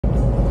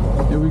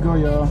we go,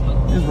 y'all.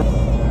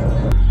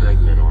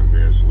 Segment on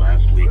this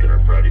last week on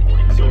our Friday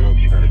morning. I don't know if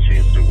you had a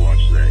chance to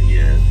watch that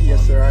yet.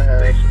 Yes, sir, I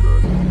have.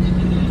 Facebook.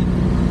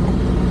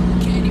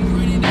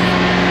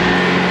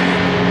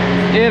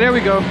 Yeah, there we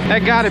go.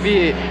 That gotta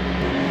be it.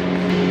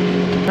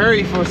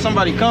 Hurry for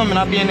somebody coming,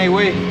 I'll be in their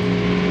way.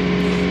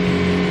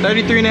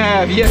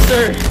 33.5, yes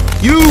sir.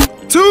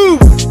 YouTube!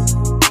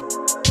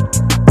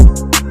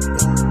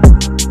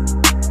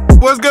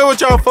 What's good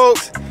with y'all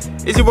folks?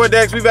 It's your boy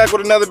Dex, we back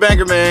with another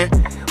banger, man.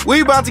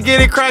 We about to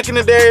get it cracking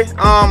today.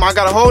 I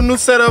got a whole new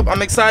setup.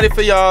 I'm excited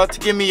for y'all to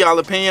give me y'all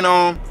opinion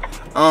on.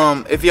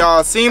 If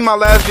y'all seen my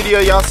last video,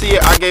 y'all see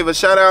it. I gave a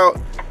shout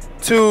out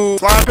to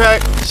Slime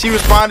Pack. She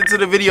responded to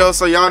the video,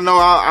 so y'all know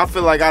I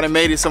feel like I done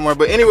made it somewhere.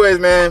 But anyways,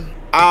 man,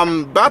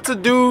 I'm about to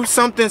do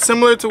something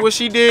similar to what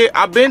she did.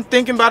 I've been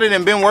thinking about it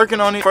and been working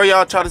on it. For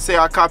y'all try to say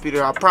I copied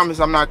her, I promise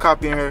I'm not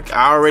copying her.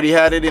 I already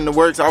had it in the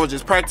works. I was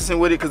just practicing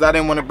with it because I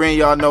didn't want to bring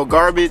y'all no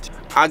garbage.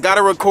 I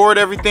gotta record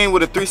everything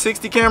with a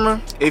 360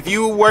 camera. If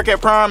you work at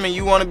Prime and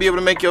you want to be able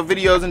to make your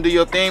videos and do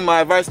your thing,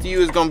 my advice to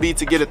you is gonna be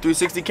to get a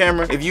 360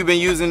 camera. If you've been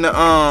using the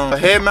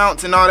head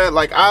mounts and all that,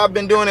 like I've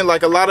been doing it,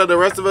 like a lot of the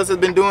rest of us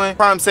have been doing,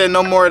 Prime said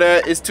no more of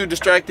that. It's too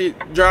distracted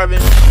driving.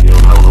 You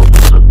know, I don't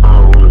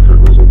know if it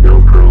was a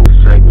GoPro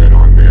segment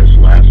on this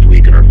last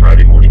week in our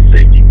Friday morning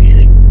safety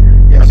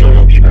meeting. Yes, I don't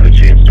know if you had a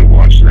chance to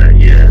watch that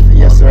yet.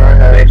 Yes, sir, I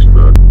have.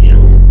 Facebook, you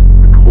know,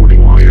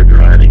 recording while you're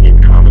driving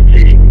and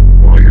commentating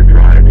while you're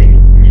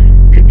driving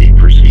could be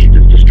perceived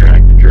as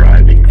distracted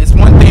driving. It's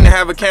one thing to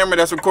have a camera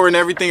that's recording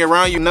everything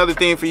around you. Another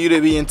thing for you to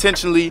be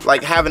intentionally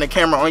like having a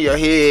camera on your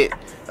head,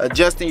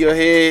 adjusting your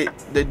head.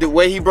 The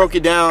way he broke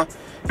it down,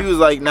 he was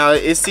like, now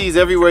it sees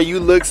everywhere you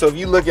look, so if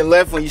you looking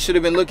left when you should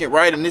have been looking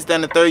right and this, that,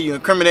 and the third, you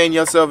incriminating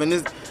yourself and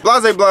this, blah,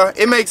 blah, blah.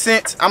 It makes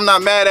sense. I'm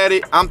not mad at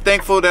it. I'm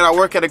thankful that I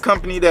work at a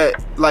company that,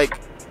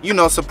 like, you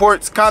know,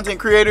 supports content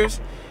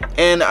creators.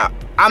 And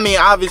I mean,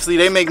 obviously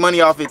they make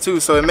money off it too,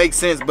 so it makes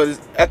sense. But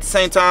at the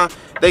same time,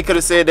 they could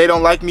have said they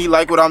don't like me,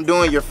 like what I'm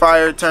doing, you're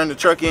fired, turn the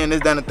truck in, this,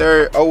 that, and the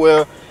third. Oh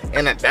well,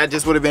 and that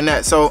just would have been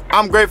that. So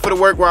I'm grateful to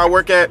work where I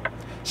work at.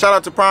 Shout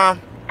out to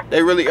Prime.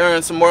 They really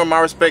earn some more of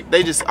my respect.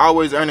 They just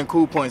always earning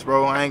cool points,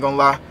 bro. I ain't gonna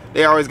lie.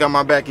 They always got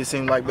my back, it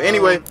seemed like. But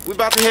anyway, we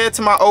about to head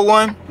to my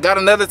 01. Got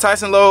another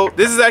Tyson load.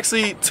 This is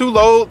actually 2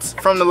 loads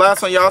from the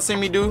last one y'all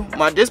seen me do.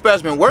 My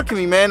dispatch been working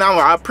me, man.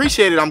 I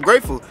appreciate it. I'm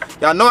grateful.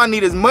 Y'all know I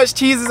need as much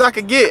cheese as I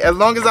could get. As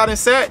long as I done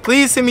sat,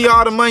 please send me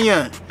all the money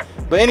on.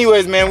 But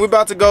anyways, man, we're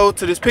about to go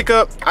to this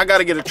pickup. I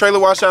gotta get a trailer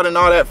washout and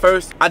all that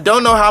first. I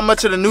don't know how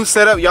much of the new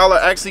setup y'all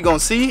are actually gonna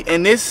see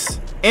in this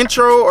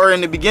intro or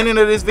in the beginning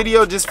of this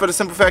video, just for the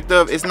simple fact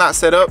of it's not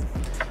set up.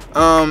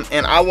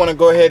 And I want to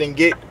go ahead and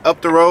get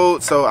up the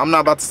road, so I'm not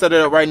about to set it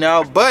up right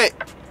now. But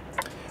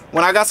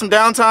when I got some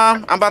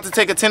downtime, I'm about to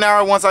take a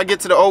 10-hour once I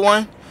get to the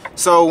 01.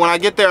 So when I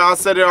get there, I'll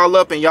set it all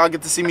up and y'all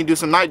get to see me do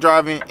some night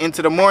driving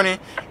into the morning,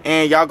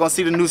 and y'all gonna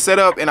see the new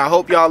setup, and I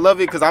hope y'all love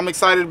it because I'm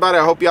excited about it.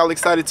 I hope y'all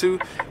excited too.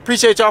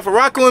 Appreciate y'all for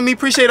rocking with me.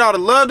 Appreciate all the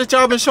love that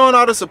y'all been showing,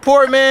 all the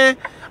support, man.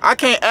 I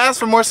can't ask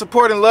for more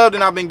support and love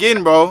than I've been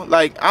getting, bro.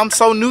 Like, I'm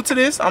so new to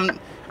this. I ain't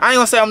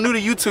gonna say I'm new to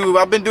YouTube.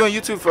 I've been doing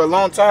YouTube for a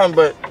long time,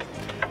 but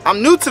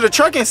I'm new to the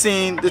trucking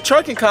scene, the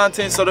trucking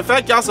content. So the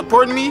fact y'all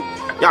supporting me,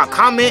 y'all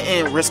comment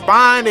and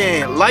respond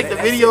and like the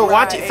video,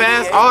 watch it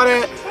fast, all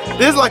that.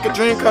 This is like a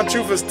dream come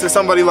true to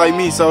somebody like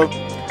me. So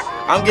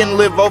I'm getting to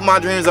live both my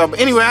dreams up.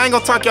 But anyway, I ain't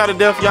gonna talk y'all to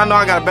death. Y'all know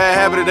I got a bad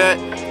habit of that.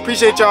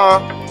 Appreciate y'all.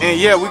 And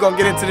yeah, we gonna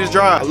get into this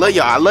drive. I love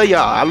y'all. I love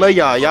y'all. I love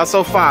y'all. Y'all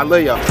so far. I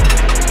love y'all.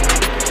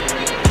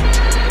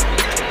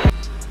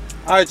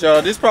 Alright,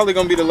 y'all, this is probably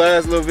gonna be the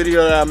last little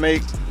video that I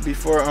make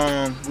before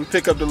we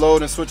pick up the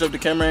load and switch up the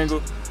camera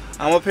angle.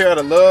 I'm up here at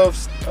the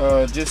Loves.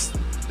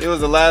 It was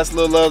the last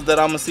little Loves that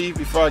I'm gonna see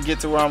before I get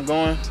to where I'm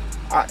going.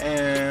 I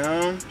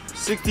am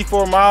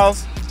 64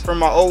 miles from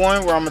my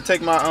 01 where I'm gonna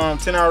take my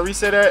 10-hour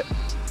reset at.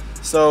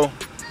 So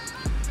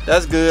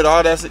that's good.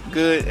 All that's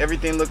good.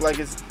 Everything look like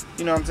it's,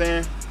 you know what I'm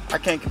saying? I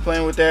can't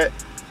complain with that.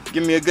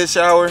 Give me a good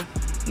shower,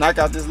 knock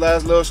out this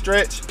last little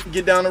stretch,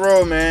 get down the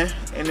road, man,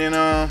 and then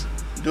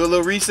do a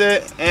little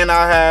reset. And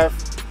I have,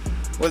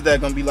 what's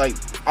that gonna be, like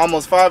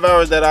almost 5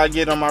 hours that I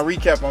get on my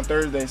recap on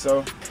Thursday.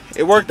 So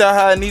it worked out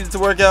how I needed to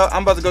work out.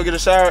 I'm about to go get a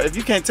shower. If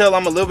you can't tell,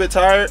 I'm a little bit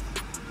tired.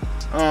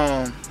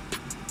 I've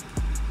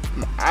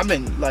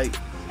been like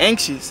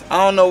anxious.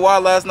 I don't know why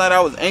last night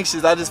I was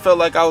anxious. I just felt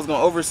like I was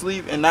gonna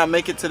oversleep and not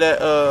make it to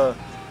that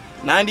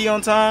 90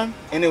 on time.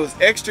 And it was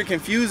extra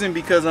confusing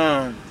because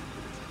the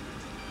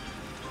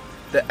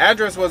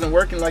address wasn't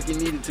working like it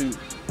needed to.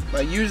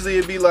 Like usually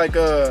it'd be like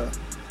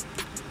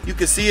you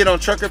could see it on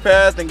Trucker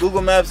Path and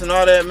Google Maps and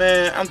all that,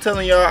 man. I'm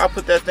telling y'all, I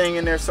put that thing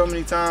in there so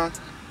many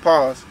times.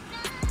 Pause.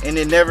 And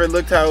it never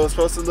looked how it was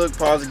supposed to look.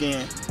 Pause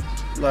again.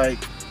 Like,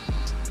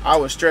 I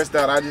was stressed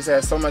out. I just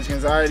had so much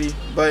anxiety.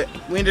 But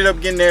we ended up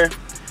getting there,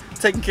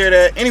 taking care of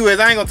that. Anyways,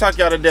 I ain't gonna talk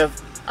y'all to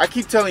death. I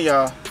keep telling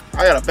y'all,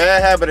 I got a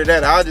bad habit of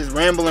that. I'll just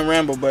ramble and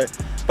ramble. But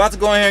about to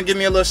go in here and give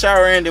me a little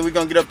shower in, then we're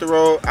gonna get up the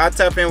road. I'll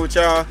tap in with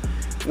y'all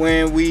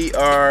when we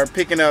are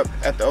picking up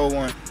at the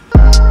 01.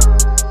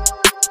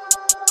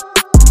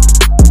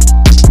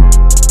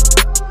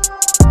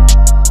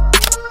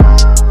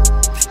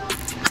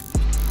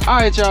 All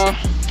right, y'all,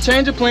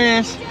 change of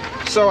plans.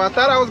 So I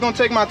thought I was gonna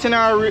take my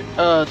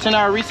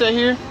 10-hour reset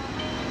here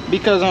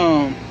because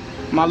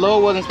my load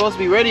wasn't supposed to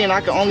be ready and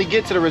I could only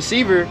get to the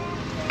receiver.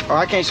 Oh,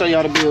 I can't show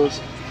y'all the bills.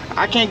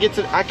 I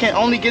can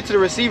only get to the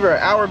receiver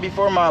an hour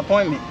before my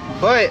appointment.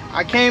 But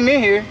I came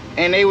in here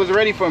and they was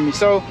ready for me.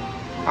 So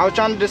I was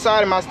trying to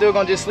decide, am I still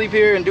gonna just sleep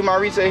here and do my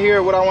reset here,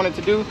 or what I wanted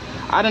to do.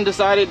 I done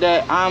decided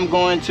that I'm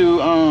going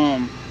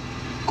to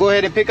go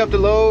ahead and pick up the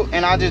load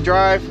and I'll just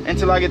drive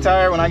until I get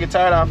tired. When I get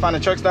tired, I'll find a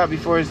truck stop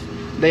before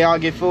they all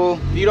get full.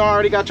 If you don't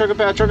already got Trucker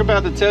Path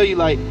to tell you,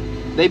 like,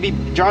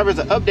 drivers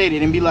are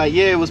updated and be like,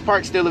 yeah, it was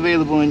parked still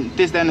available and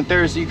this, that, and the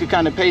third, so you could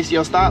kind of pace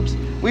your stops.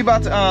 We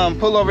about to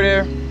pull over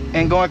there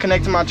and go and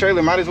connect to my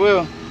trailer. Might as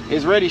well.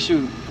 It's ready,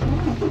 shoot. All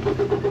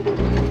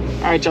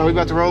right, y'all, we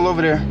about to roll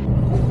over there.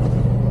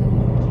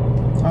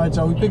 All right,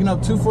 y'all, we picking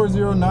up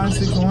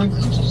 240961.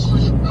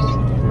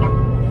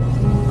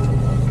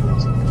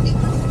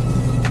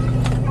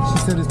 She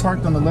said it's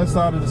parked on the left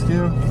side of the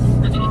scale.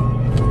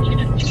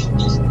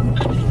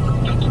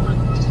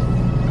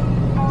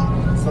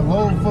 It's a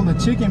load full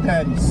of chicken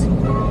patties.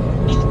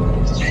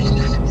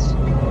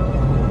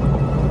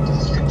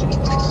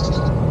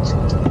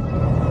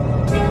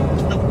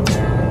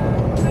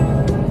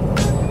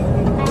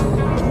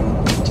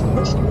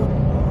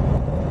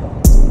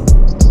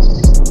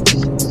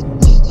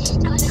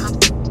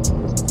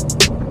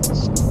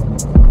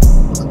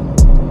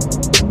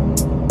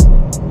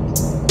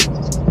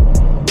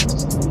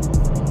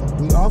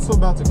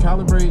 About to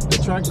calibrate the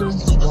tractor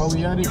while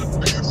we at it.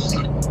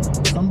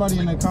 Somebody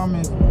in the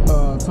comments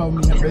told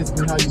me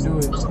basically how you do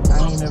it. I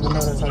ain't never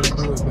know that's how you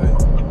do it, but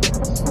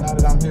now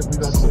that I'm here, we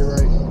about to get it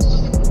right.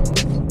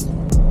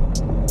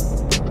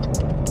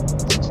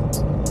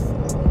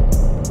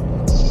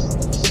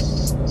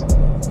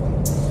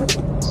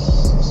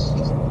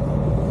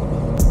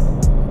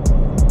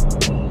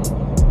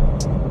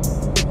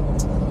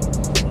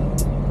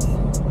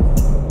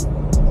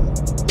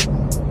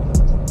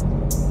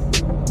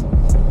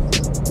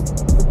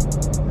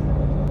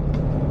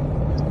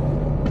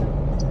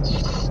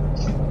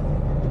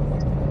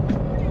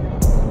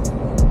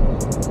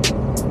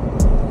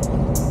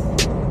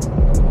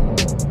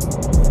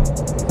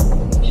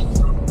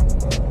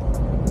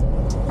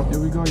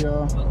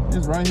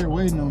 It's right here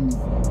waiting on me.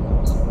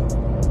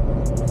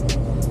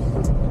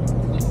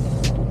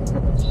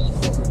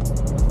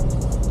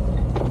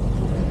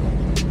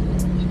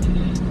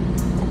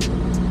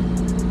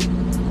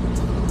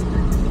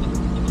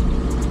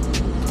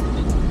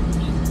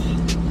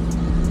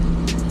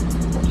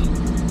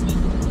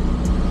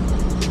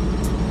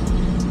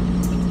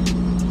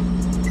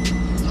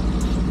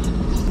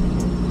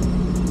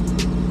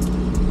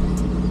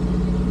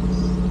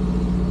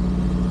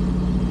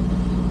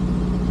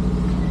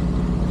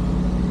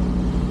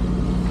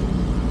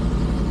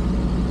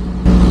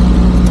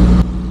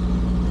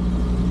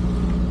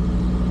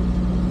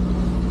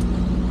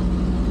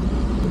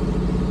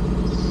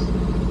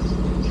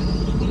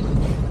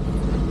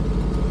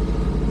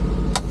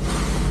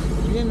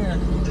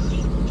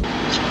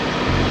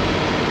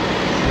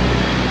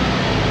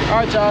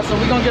 Alright, y'all, so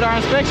we're gonna get our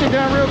inspection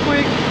done real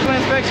quick.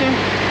 Inspection.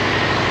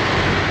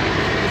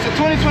 It's a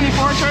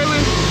 2024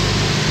 trailer.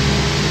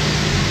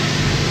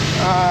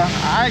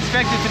 I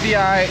expect it to be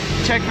alright.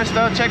 Check for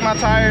stuff, check my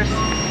tires,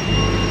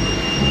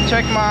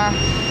 check my,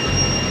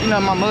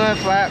 my mud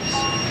flaps,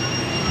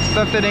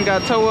 stuff that ain't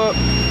got toe up.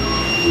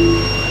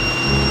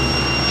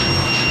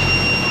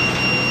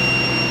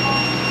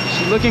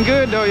 She's looking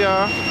good though,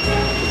 y'all.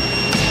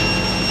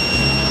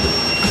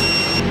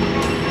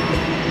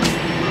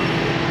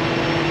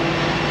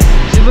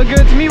 Look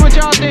good to me. What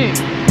y'all think?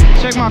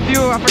 Check my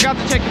fuel. I forgot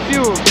to check the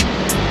fuel.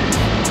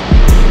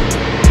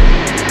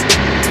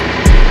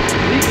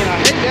 Leaking, I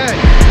hate that.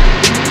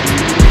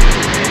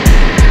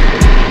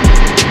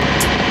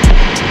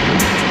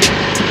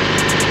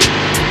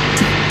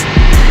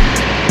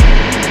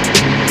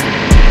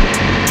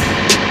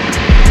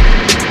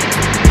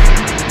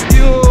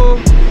 Fuel.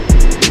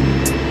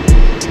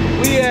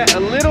 We at a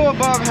little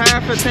above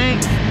half a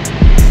tank.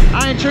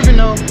 I ain't tripping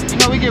though.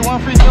 We get one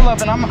free fill up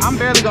and I'm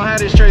barely gonna have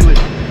this trailer.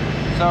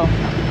 So,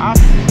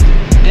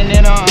 and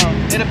then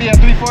it'll be at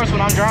 3/4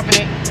 when I'm dropping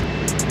it.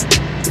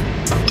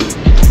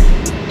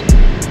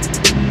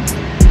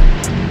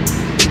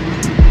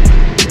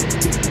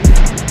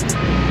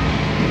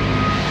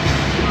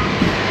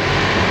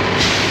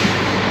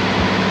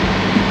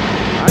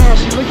 Oh,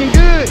 she's looking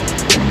good.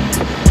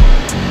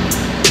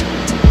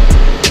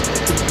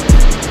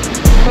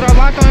 Put our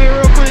lock on here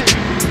real quick.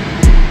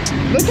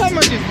 Look how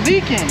much it's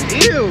leaking.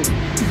 Ew.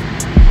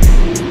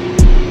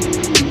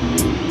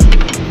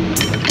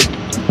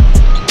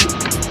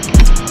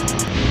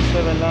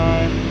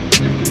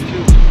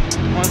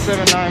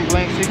 $179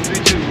 blank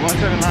 632.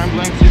 179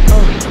 blank 6.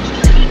 Oh.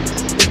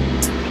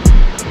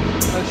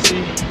 Let's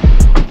see.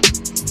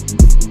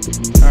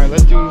 All right,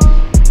 let's do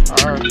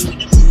our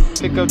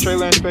pickup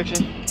trailer inspection.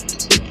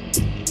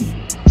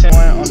 10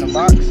 on the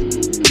box.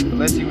 But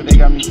let's see what they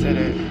got me set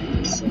at.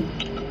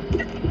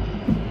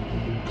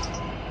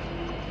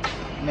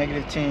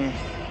 -10.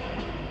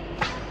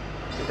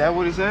 Is that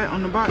what it's at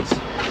on the box? So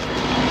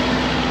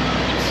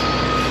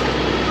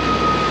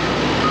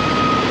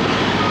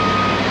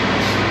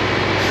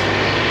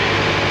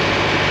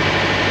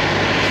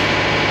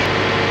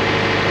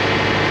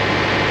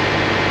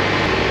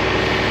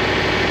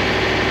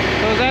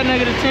is that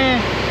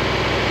 -10?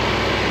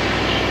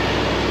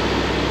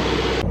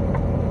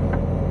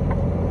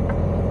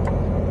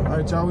 All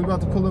right, y'all, we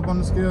about to pull up on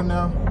the scale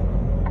now.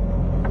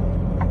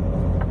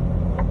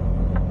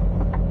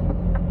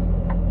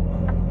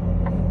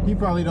 He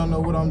probably don't know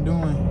what I'm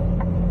doing.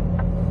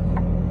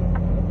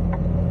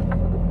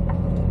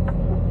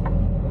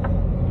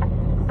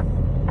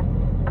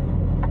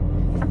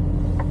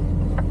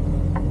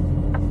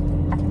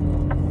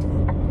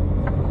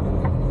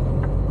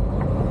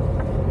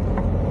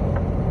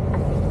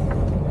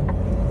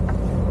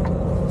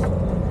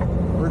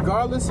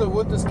 Regardless of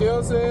what the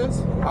scale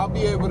says, I'll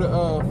be able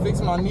to fix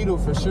my needle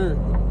for sure.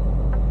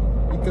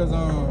 Because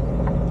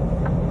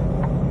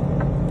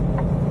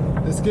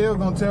the scale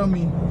gonna tell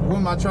me what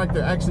my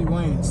tractor actually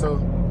weighing, so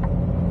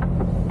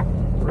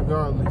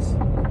regardless.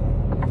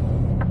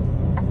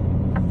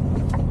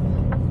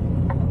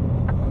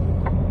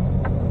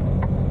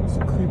 Let's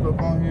creep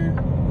up on here.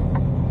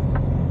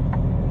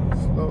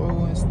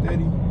 Slow and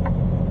steady.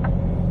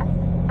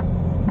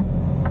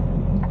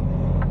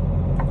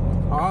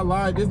 Oh, I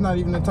lied, this is not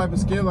even the type of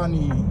scale I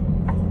need.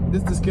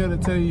 This is the scale to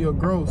tell you your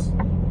gross.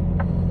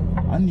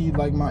 I need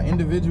like my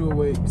individual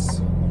weights.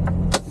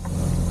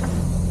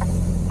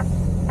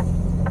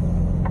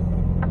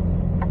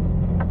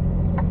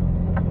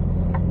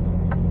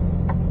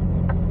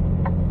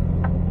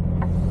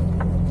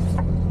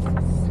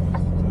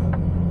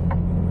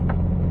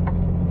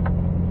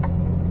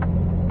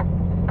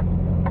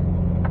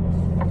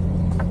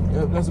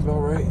 That's about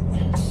right.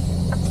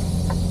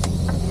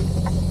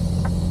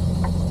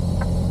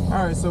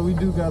 All right, so we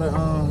do gotta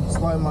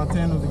slide my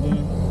tandem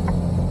again,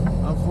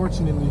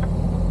 unfortunately.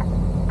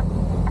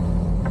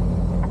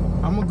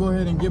 I'm gonna go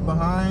ahead and get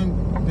behind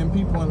them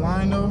people in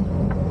line though,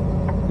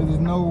 because there's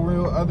no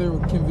real other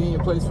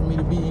convenient place for me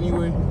to be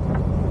anyway.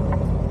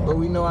 But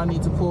we know I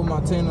need to pull my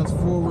tandems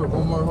forward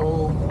one more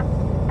hole.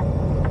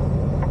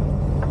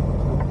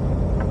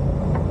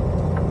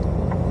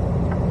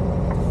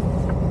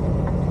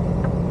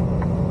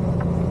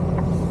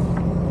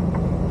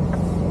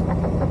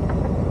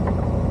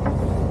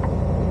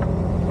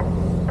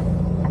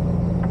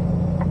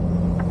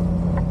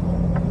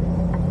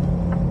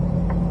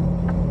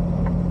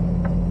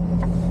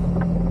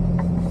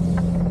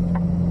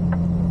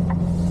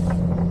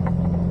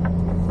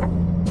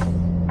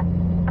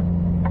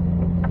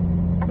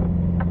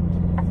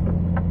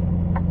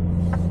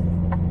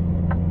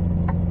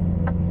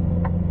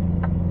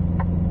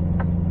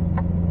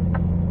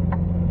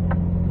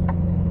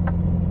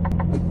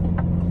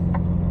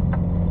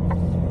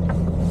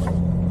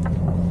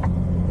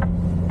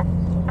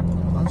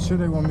 Sure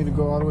they want me to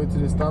go all the way to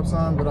the stop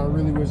sign, but I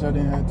really wish I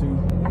didn't have to.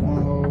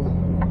 One hole.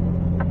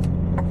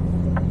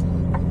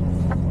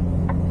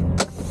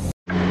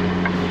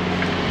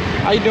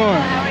 How you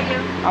doing? How are you?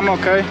 I'm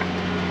okay.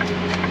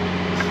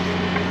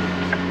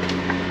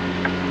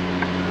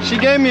 She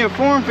gave me a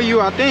form for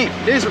you, I think.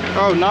 This,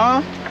 oh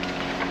no.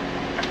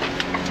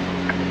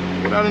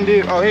 What I done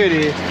did, oh here it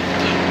is.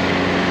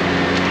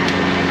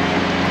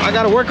 I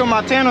gotta work on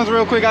my tandems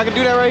real quick. I can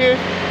do that right here?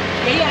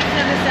 Yeah, you gotta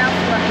fill this out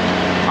for me.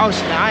 Oh,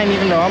 I didn't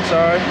even know, I'm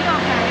sorry. You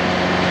okay?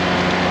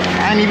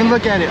 I didn't even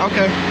look at it,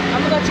 okay.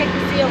 I'm gonna go check the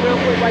seal real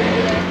quick while you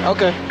do that.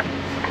 Okay.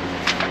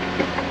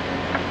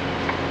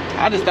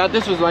 I just thought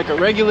this was like a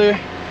regular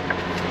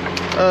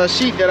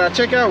sheet that I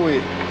check out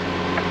with.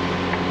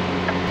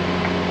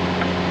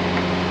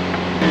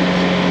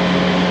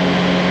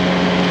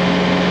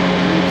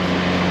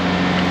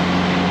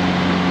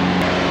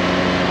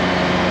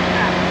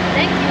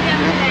 Thank you, have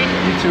a good day.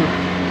 You too.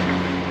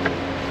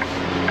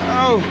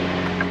 Oh.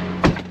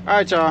 All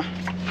right, y'all.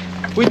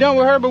 We done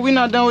with her, but we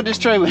not done with this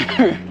trailer.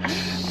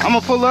 I'm gonna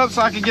pull up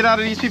so I can get out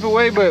of these people's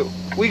way, but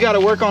we gotta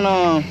work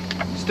on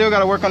still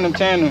gotta work on them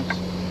tandems.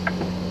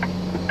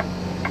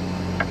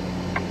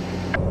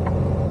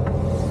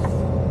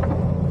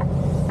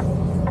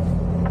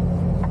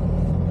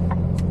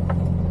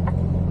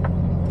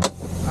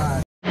 All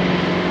right.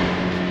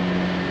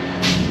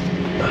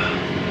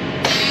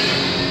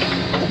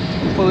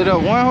 Pull it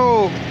up one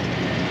hole,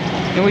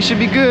 and we should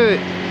be good.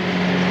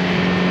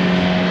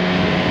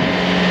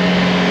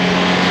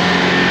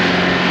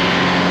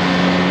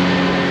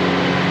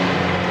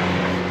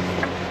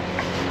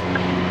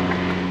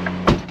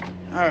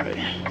 All right,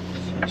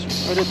 so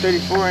put a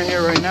 34 in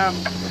here right now.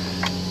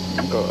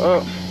 Go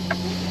up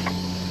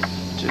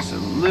just a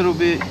little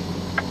bit.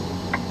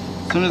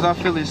 As soon as I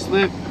feel it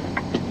slip,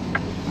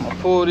 I'm gonna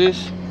pull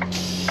this.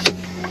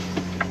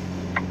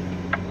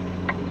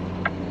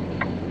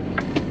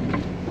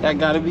 That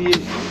gotta be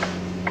it.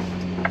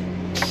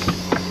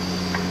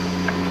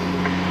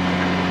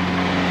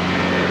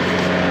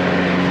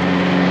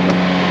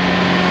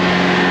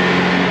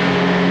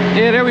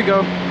 Yeah, there we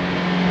go.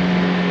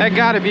 That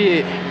gotta be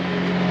it.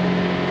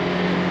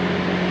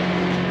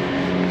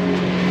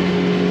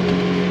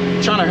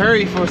 trying to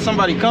hurry for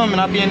somebody come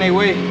and I be in their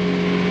way.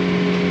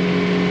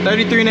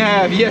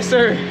 33.5, yes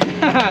sir.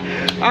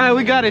 All right,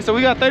 we got it. So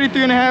we got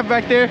 33.5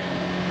 back there.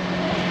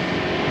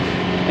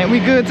 And we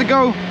good to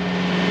go.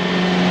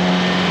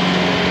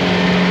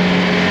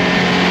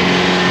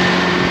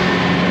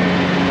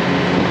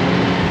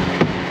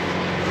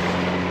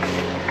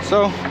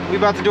 So we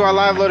about to do our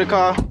live loaded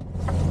call.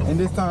 And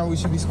this time we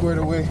should be squared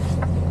away.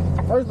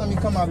 First, let me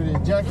come out of this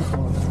jacket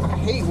though. I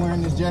hate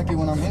wearing this jacket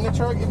when I'm in the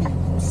truck. It be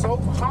so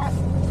hot.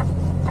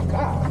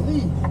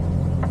 Golly.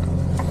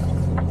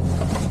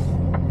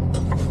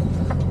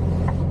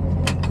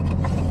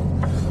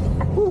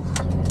 Whew.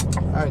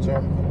 All right,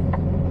 y'all.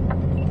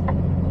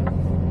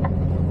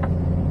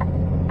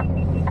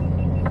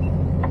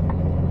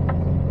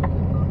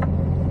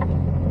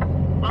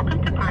 Welcome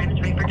to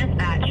Prime's Reaper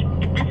Dispatch.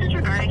 If this is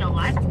regarding a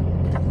live...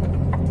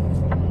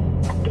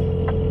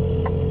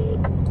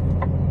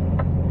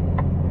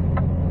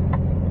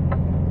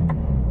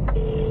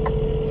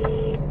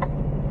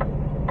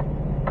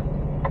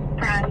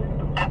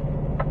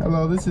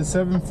 Hello, this is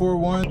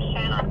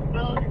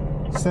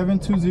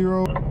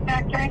 741-720.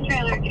 Factor and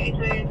trailer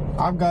cases.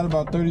 I've got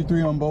about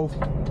 33 on both.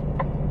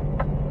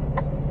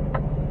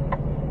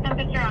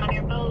 Temperature on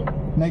your boat.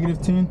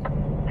 -10.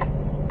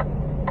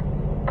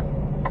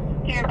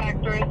 Your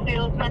back door is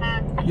sealed,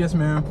 man. Yes,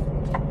 ma'am.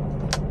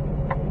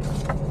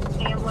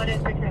 And what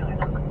is the trailer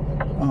number?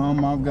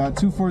 I've got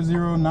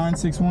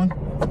 240961.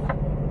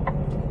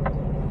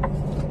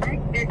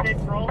 Alright, you're good.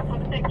 Roll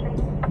on picture.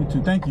 You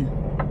too, thank you.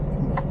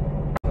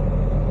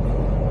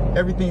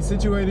 Everything's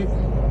situated.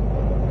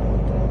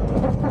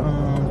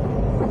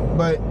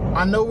 But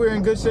I know we're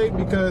in good shape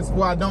because,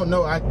 well, I don't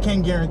know, I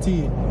can't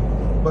guarantee it.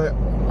 But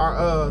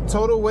our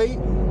total weight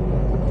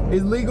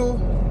is legal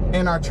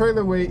and our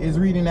trailer weight is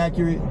reading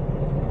accurate.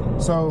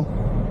 So,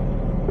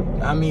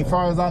 I mean,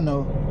 far as I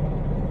know,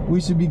 we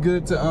should be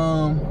good to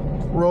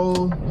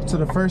roll to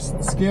the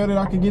first scale that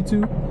I could get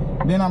to.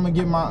 Then I'm gonna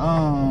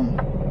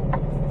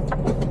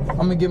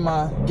get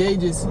my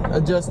gauges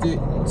adjusted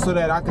so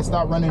that I can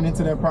stop running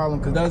into that problem,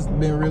 because that's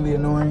been really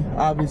annoying.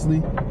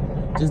 Obviously,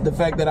 just the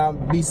fact that I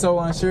be so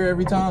unsure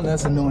every time,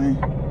 that's annoying.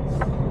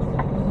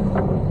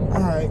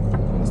 All right,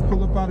 let's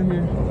pull up out of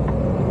here.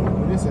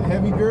 This a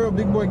heavy girl.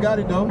 Big boy got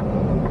it though.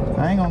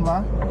 I ain't gonna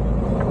lie.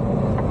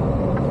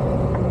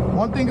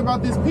 One thing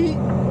about this Pete,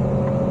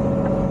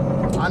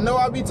 I know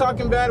I be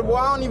talking bad. Well,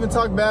 I don't even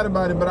talk bad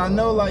about it, but I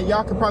know like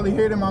y'all could probably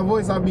hear it in my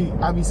voice. I be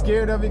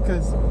scared of it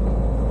because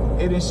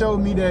it done showed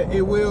me that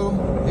it will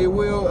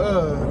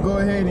go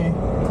ahead and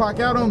clock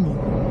out on me.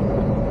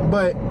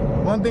 But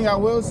one thing I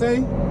will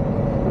say,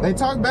 they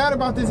talk bad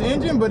about this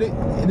engine, but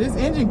this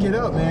engine get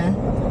up, man.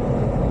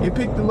 It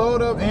picked the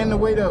load up and the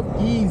weight up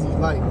easy.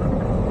 Like,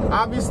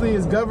 obviously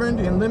it's governed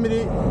and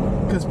limited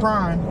because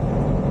Prime,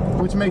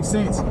 which makes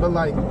sense. But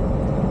like,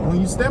 when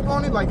you step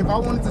on it, like if I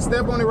wanted to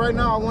step on it right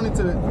now, I wanted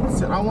to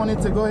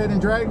go ahead and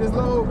drag this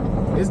load,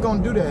 it's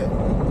gonna do that.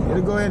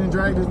 It'll go ahead and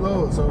drag this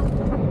load. So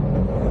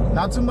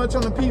not too much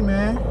on the P,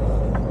 man.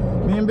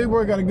 Me and Big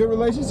Boy got a good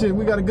relationship.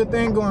 We got a good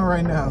thing going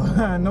right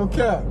now. No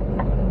cap.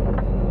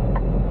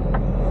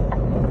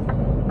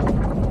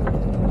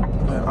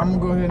 I'm gonna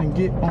go ahead and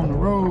get on the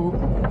road.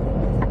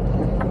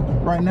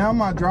 Right now,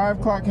 my drive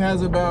clock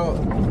has about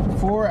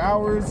 4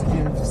 hours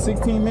and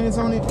 16 minutes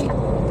on it,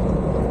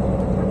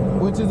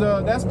 which is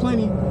that's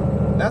plenty.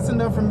 That's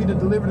enough for me to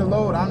deliver the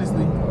load,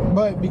 honestly.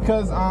 But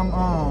because I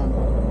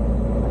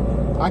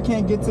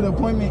can't get to the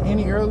appointment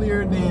any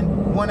earlier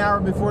than 1 hour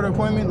before the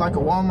appointment, like a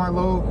Walmart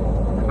load.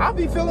 I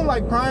be feeling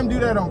like Prime do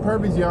that on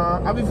purpose, y'all.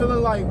 I be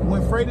feeling like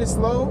when freight is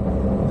slow,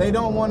 they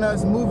don't want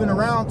us moving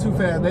around too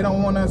fast. They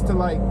don't want us to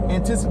like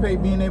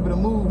anticipate being able to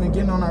move and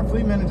getting on our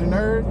fleet manager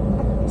nerves.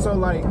 So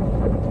like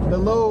the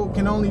load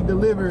can only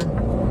deliver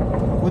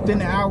within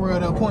the hour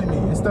of the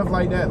appointment and stuff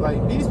like that.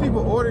 Like these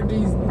people order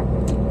these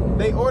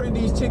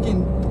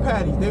chicken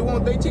patties. They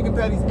want their chicken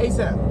patties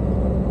ASAP,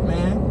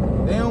 man.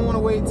 They don't want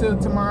to wait till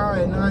tomorrow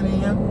at 9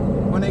 a.m.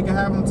 when they can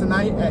have them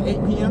tonight at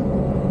 8 p.m.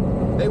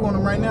 They want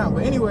them right now.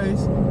 But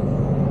anyways,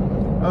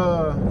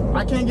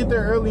 I can't get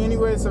there early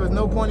anyway, so there's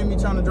no point in me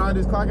trying to drive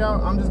this clock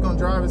out. I'm just gonna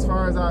drive as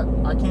far as I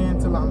can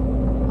till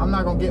I'm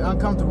not gonna get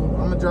uncomfortable.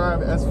 I'm gonna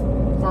drive as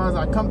far as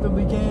I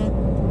comfortably can,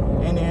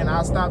 and then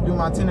I'll stop doing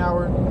my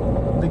 10-hour.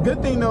 The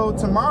good thing though,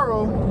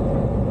 tomorrow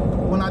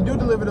when I do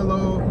deliver the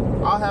load,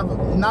 I'll have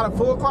not a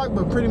full clock,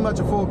 but pretty much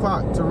a full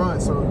clock to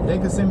run, so they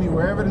can send me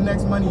wherever the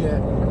next money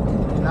at,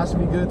 and I should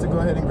be good to go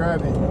ahead and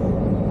grab it.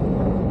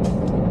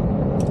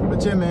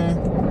 But yeah, man,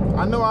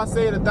 I know I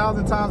say it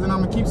 1,000 times, and I'm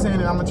gonna keep saying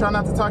it. I'm gonna try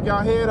not to talk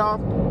y'all head off.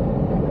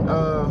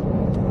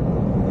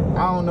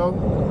 I don't know.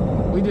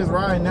 We just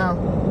riding now.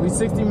 We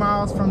 60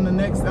 miles from the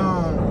next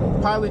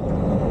pilot,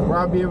 where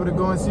I'll be able to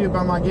go and see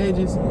about my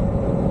gauges.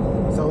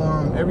 So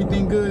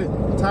everything good.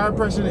 Tire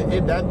pressure,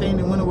 that thing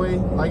that went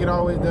away like it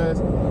always does.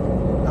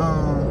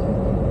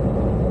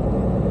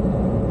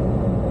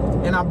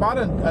 And I bought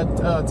a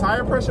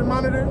tire pressure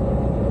monitor.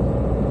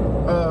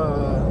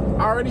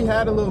 I already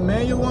had a little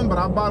manual one, but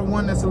I bought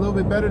one that's a little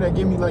bit better that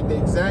give me like the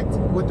exact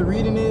what the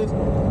reading is.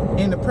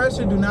 and the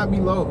pressure do not be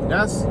low.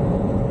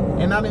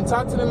 And I didn't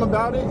talk to them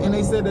about it, and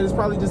they said that it's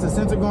probably just a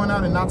sensor going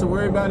out and not to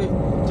worry about it,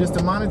 just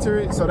to monitor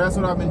it. So that's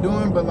what I've been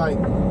doing. But like,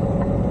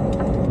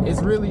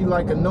 it's really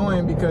like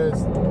annoying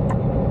because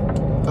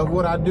of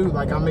what I do.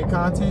 Like, I make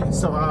content,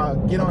 so I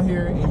get on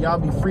here and y'all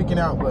be freaking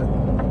out, but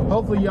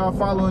hopefully y'all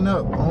following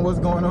up on what's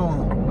going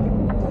on.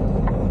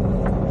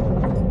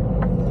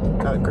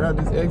 Gotta grab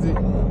this exit.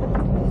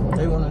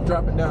 They want to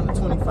drop it down to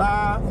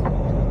 25,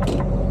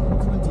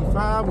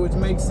 which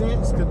makes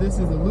sense because this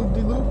is a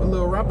loop-de-loop, a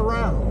little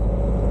wraparound.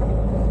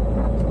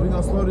 We're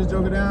gonna slow this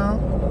joker down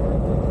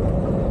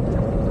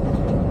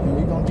and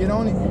we're gonna get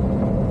on it.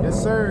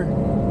 Yes, sir.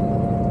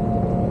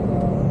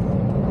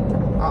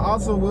 I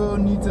also will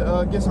need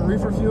to get some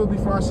reefer fuel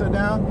before I shut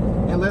down,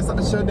 unless I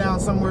shut down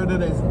somewhere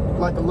that is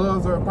like a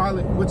Love's or a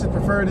Pilot, which is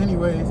preferred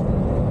anyways.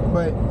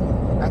 But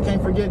I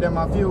can't forget that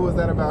my fuel was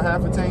at about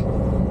half a tank,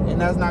 and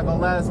that's not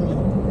gonna last me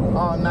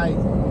all night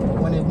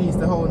when it needs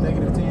to hold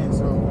 -10.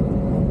 So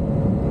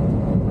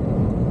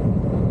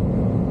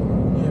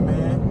yeah,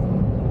 man.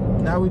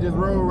 Now we just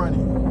roll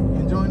running,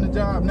 enjoying the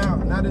job now.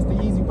 Now that's the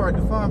easy part,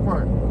 the fun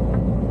part.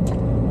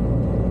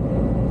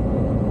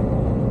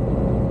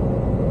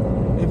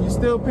 If you're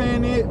still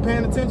paying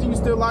attention, you're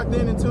still locked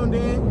in and tuned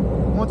in,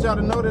 I want y'all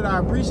to know that I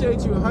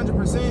appreciate you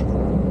 100%.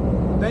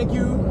 Thank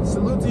you,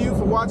 salute to you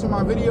for watching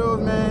my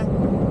videos, man.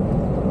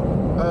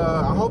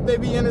 I hope they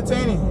be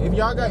entertaining. If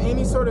y'all got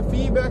any sort of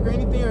feedback or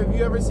anything, or if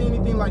you ever see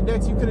anything like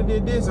Dex, you could have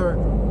did this, or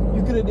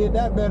you could have did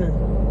that better,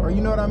 or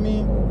you know what I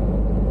mean?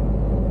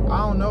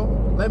 I don't know.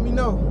 Let me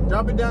know.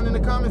 Drop it down in the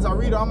comments. I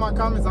read all my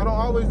comments. I don't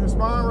always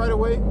respond right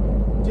away,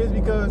 just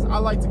because I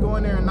like to go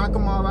in there and knock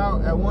them all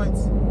out at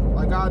once.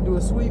 Like, I'll do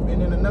a sweep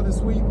and then another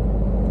sweep.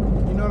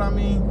 You know what I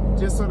mean?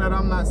 Just so that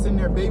I'm not sitting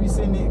there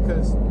babysitting it,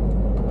 because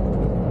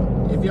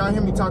if y'all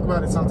hear me talk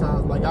about it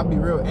sometimes, like, I'll be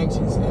real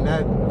anxious, and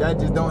that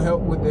just don't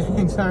help with the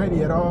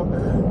anxiety at all.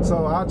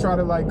 So I'll try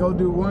to like go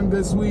do one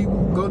good sweep,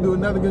 go do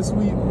another good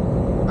sweep,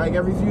 like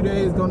every few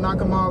days, go knock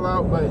them all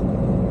out. But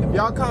if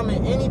y'all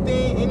comment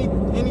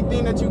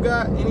anything that you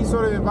got, any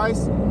sort of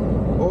advice,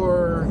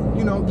 or,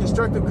 you know,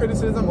 constructive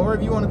criticism, or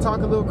if you want to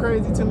talk a little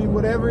crazy to me,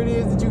 whatever it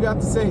is that you got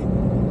to say,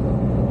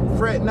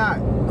 fret not.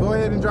 Go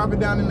ahead and drop it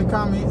down in the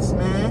comments,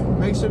 man.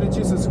 Make sure that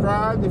you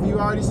subscribed. If you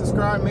already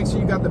subscribed, make sure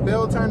you got the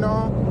bell turned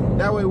on.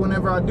 That way,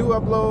 whenever I do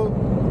upload,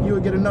 you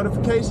will get a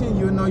notification.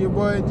 You will know your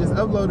boy just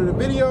uploaded a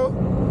video.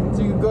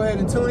 So you can go ahead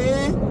and tune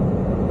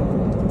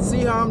in,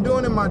 see how I'm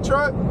doing in my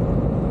truck,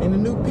 in the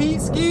new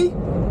Pete ski.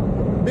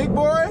 Big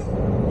boy.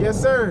 Yes,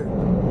 sir.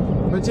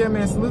 But yeah,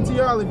 man, salute to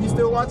y'all. If you're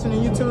still watching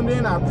and you tuned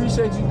in, I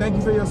appreciate you. Thank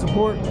you for your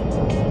support.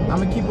 I'm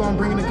going to keep on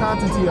bringing the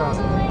content to y'all.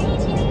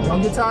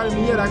 Don't get tired of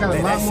me yet. I got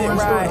a lot more in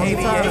store. Don't get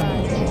tired of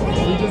me.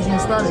 We just getting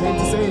started. I hate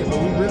to say it, but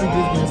we really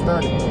just getting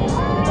started.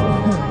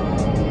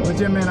 But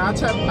yeah, man, I'll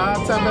tap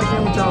back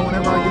in with y'all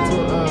whenever I get to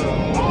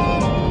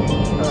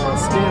a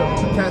scale,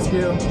 a cat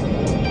scale.